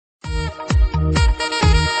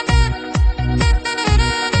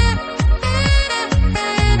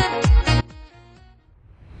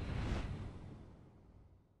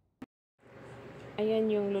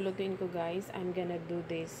ayan yung lulutuin ko guys. I'm gonna do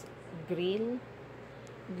this grill.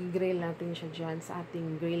 Grill natin siya dyan sa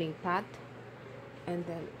ating grilling pot. And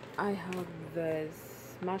then I have this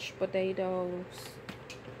mashed potatoes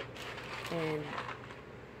and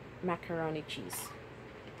macaroni cheese.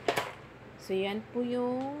 So yan po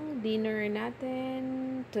yung dinner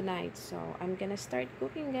natin tonight. So I'm gonna start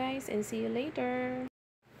cooking guys and see you later.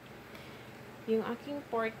 Yung aking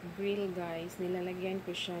pork grill guys, nilalagyan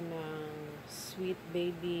ko siya ng sweet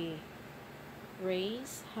baby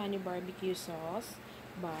Ray's honey barbecue sauce.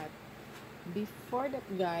 But before that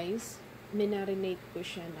guys, minarinate ko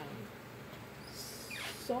siya ng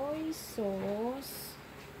soy sauce.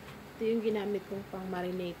 Ito yung ginamit kong pang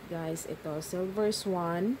marinate guys. Ito, Silver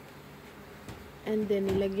Swan. And then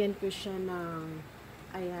nilagyan ko siya ng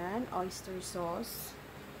ayan, oyster sauce.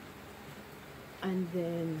 And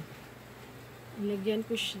then nilagyan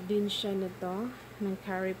ko din siya nito ng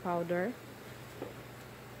curry powder,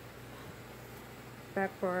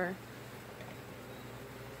 pepper,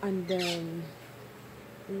 and then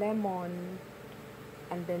lemon,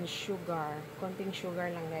 and then sugar. Konting sugar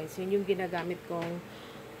lang guys. Yun yung ginagamit kong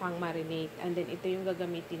pang marinate. And then ito yung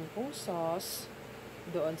gagamitin kong sauce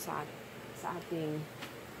doon sa ating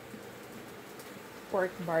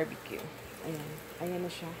pork barbecue. Ayan. Ayan na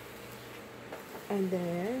siya. And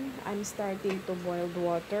then, I'm starting to boil the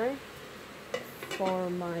water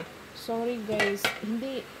for my... Sorry guys,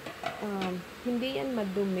 hindi yan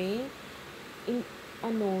madumi.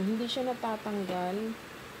 Hindi siya natatanggal.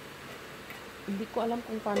 Hindi ko alam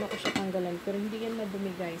kung paano ko siya tanggalan. Pero hindi yan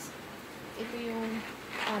madumi guys. Ito yung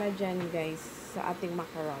para dyan guys sa ating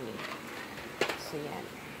macaroni. So yan.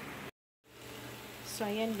 So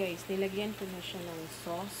ayan guys, nilagyan ko na siya ng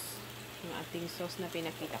sauce. Yung ating sauce na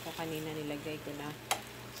pinakita ko kanina, nilagay ko na.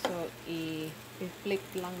 So, i-flip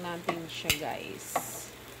lang natin siya, guys.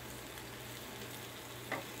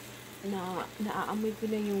 Naaamoy ko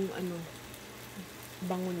na yung,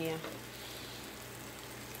 bango niya.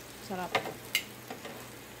 Sarap.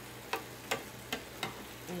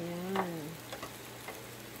 Ayan.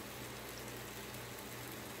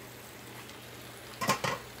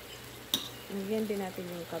 Lagyan din natin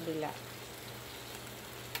yung kabila.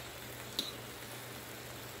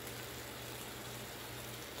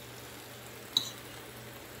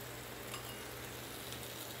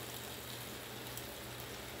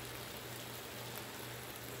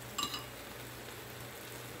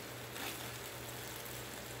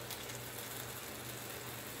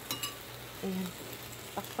 Ayan.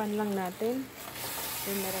 Takpan lang natin.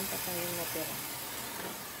 Then, meron pa tayong natira.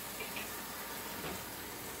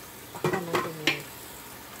 Takpan natin yun.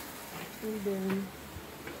 And then,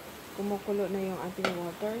 kumukulo na yung ating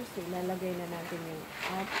water. So, ilalagay na natin yung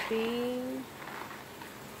ating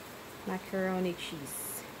macaroni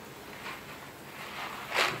cheese.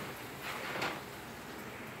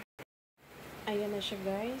 Ayan na siya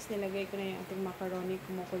guys. Nilagay ko na yung ating macaroni.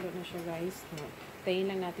 Kumukulo na siya guys. Tayin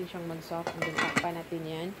lang natin siyang mag-soft. And then, takpan natin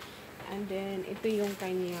yan. And then, ito yung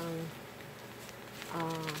kanyang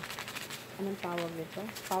anong tawag nito?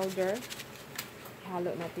 Powder.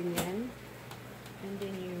 Halo natin yan. And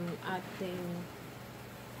then, yung ating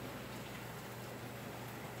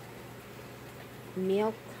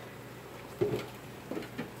milk.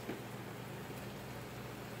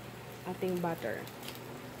 Ating butter.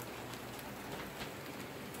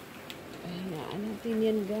 Ayan natin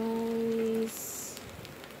yan guys.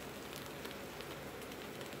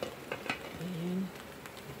 Ayan.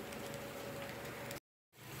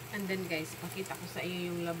 And then guys, pakita ko sa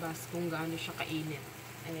iyo yung labas kung gaano siya kainit.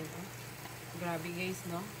 Ayan o. Grabe guys,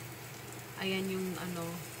 no? Ayan yung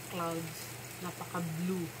clouds.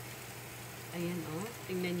 Napaka-blue. Ayan o.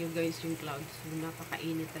 Tingnan nyo guys yung clouds.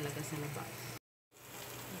 Napakainit talaga sa labas.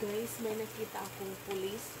 Guys, may nakita akong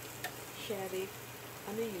police, sheriff.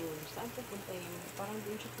 Ano yun? Saan pupunta yun? Parang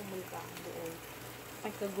doon siya pumunta doon. May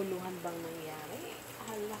kaguluhan bang nangyari?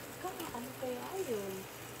 Halaka, ano kaya yun?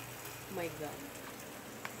 Oh my God.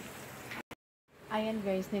 Ayan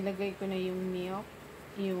guys, nilagay ko na yung milk,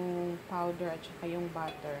 yung powder, at saka yung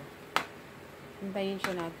butter. Hintayin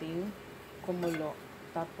siya natin kumulo.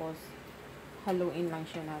 Tapos, haluin lang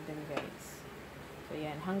siya natin guys. So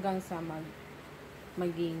yan, hanggang sa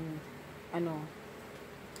maging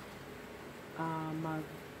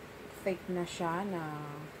mag-fake na siya na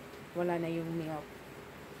wala na yung milk.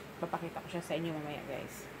 Papakita ko siya sa inyo mamaya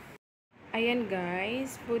guys. Ayan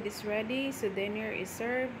guys, food is ready. So dinner is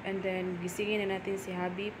served. And then gisingin na natin si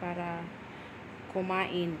Habi para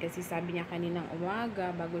kumain. Kasi sabi niya kaninang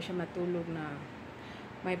umaga bago siya matulog na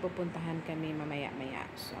may pupuntahan kami mamaya-maya.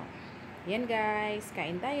 So, yan guys,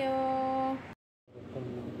 kain tayo!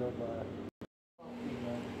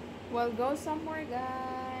 We'll go somewhere,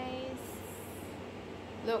 guys.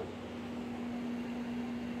 Look.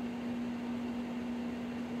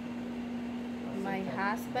 My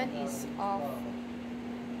husband is off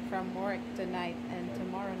from work tonight and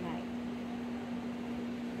tomorrow night.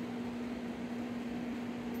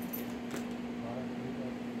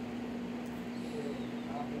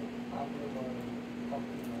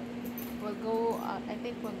 We'll go, I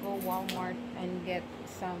think we'll go Walmart and get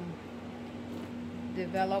some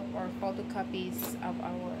develop or photocopies of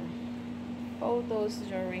our photos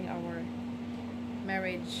during our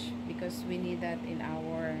marriage, because we need that in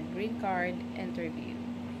our green card interview.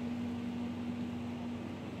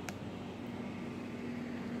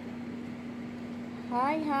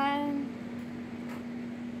 Hi, Han.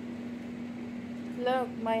 Look,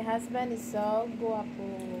 my husband is so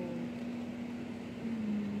guapo.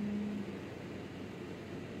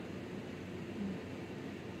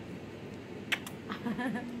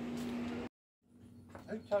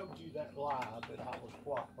 Who told you that lie that I was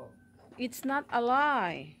guapo? It's not a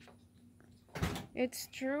lie. It's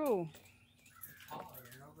true.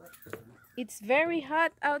 It's very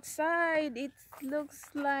hot outside. It looks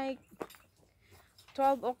like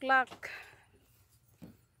 12 o'clock.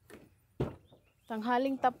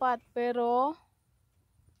 Tanghaling tapat, pero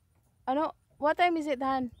ano, what time is it,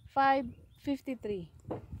 Han? 5:53.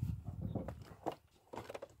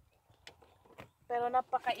 Pero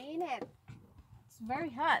napakainit. It's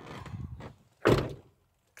very hot.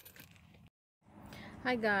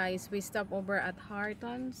 Hi guys, we stopped over at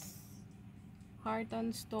Harton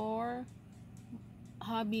store.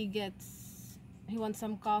 Hubby he wants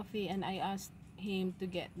some coffee, and I asked him to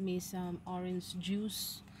get me some orange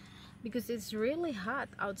juice because it's really hot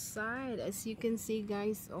outside, as you can see,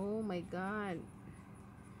 guys. Oh my god,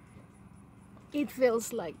 it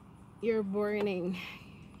feels like you're burning.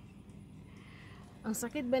 Ang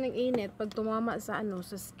sakit ba ng init pag tumama sa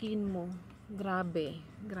sa skin mo? Grabe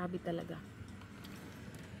talaga.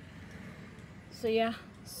 So yeah,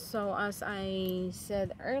 so as I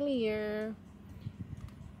said earlier,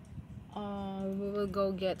 we will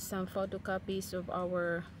go get some photocopies of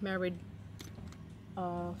our married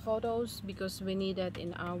photos, because we need that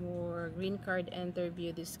in our green card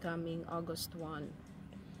interview this coming August 1.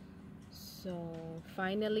 So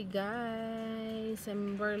finally, guys,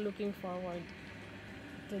 I'm very looking forward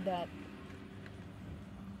to that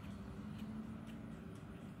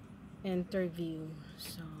interview.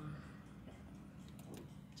 So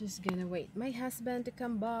just gonna wait my husband to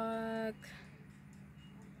come back.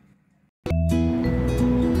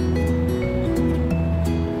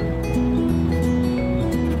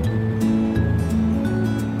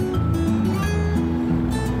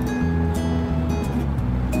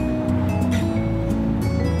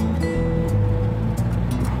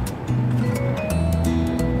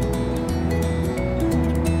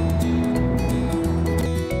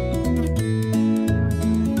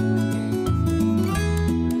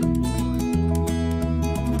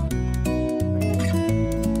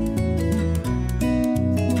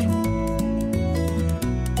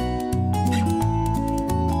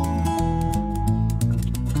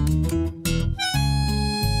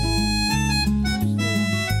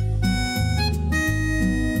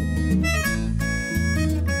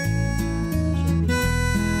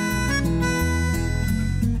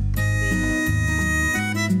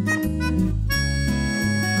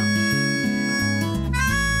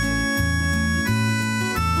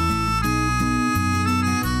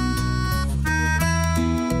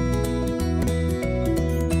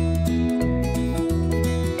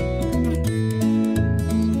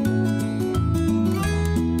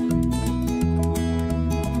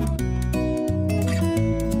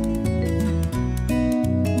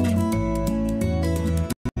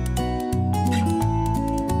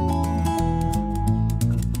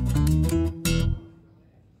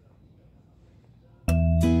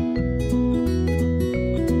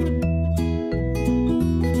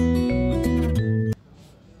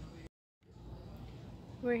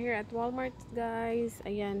 We're here at Walmart, guys.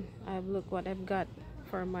 Ayan, look what I've got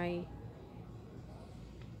for my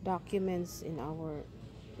documents in our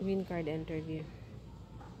green card interview.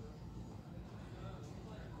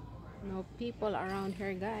 No people around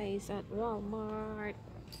here, guys, at Walmart.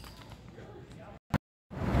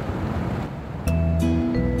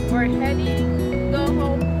 We're heading go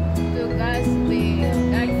home to Guysville.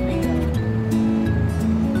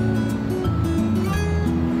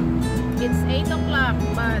 It's 8 o'clock,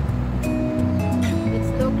 but it's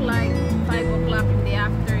look like 5 o'clock in the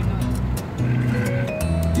afternoon.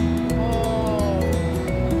 Oh.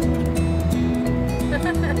 Look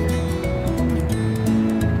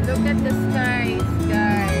at the skies,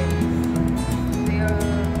 guys.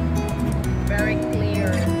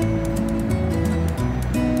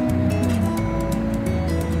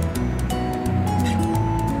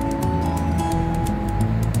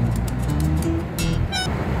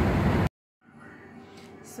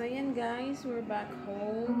 back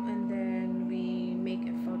home and then we make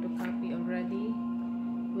a photocopy already.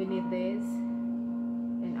 We need this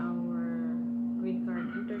in our green card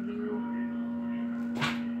interview.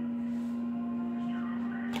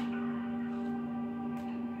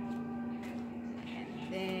 And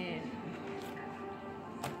then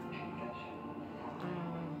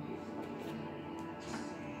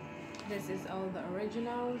this is all the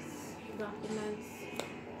originals documents.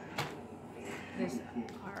 These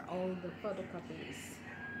are all the photocopies.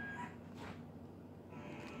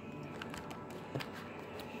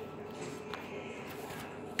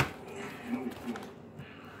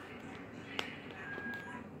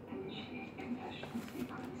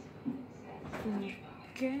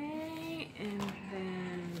 Okay, and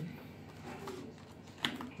then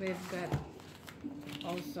we've got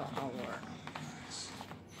also our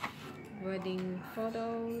wedding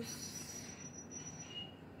photos.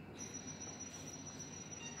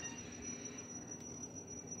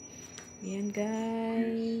 Yan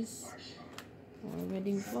guys, our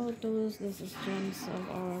wedding photos. This is chunks of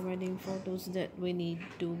our wedding photos that we need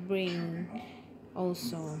to bring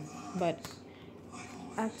also, but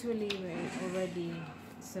actually we already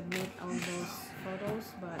submit all those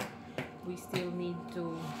photos, but we still need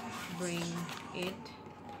to bring it.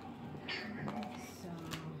 So,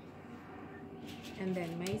 and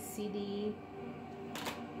then my CD.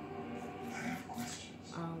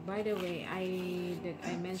 By the way,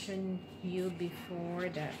 I mentioned you before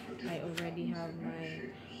that I already have my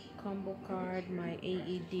combo card, my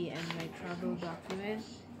AED, and my travel document.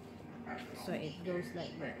 So it goes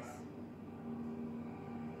like this.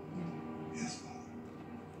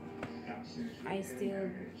 I still,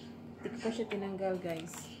 di ko pa siya tinanggal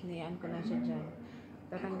guys. Niyaan ko lang siya dyan.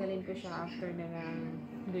 Tatanggalin ko siya after na ng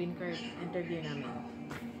green card interview namin.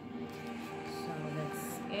 So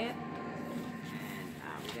that's it.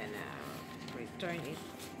 I'm gonna return it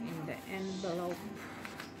in the envelope.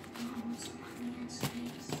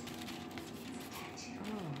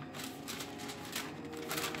 Oh.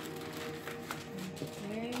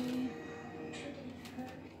 Okay.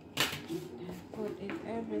 And put in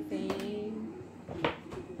everything.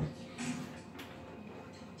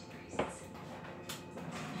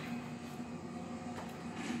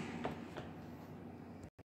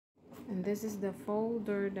 And this is the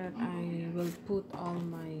folder that I will put all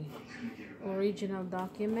my original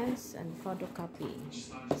documents and photocopy.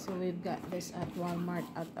 So we've got this at Walmart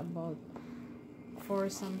at about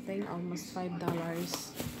 $4 something, almost $5.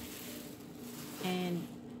 And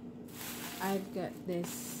I've got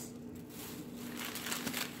this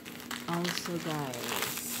also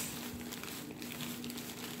guys.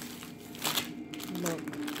 Look.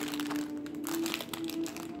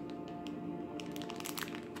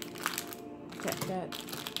 Check that.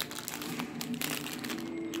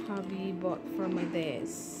 Hubby bought for me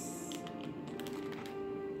this.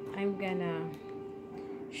 I'm gonna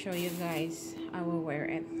show you guys. I will wear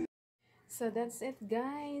it. So that's it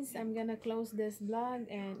guys. I'm gonna close this vlog,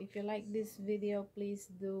 and if you like this video, please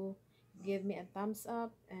do give me a thumbs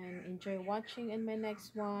up and enjoy watching in my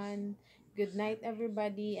next one. Good night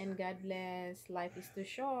everybody, and God bless. Life is too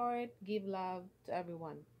short. Give love to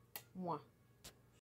everyone. Mwah.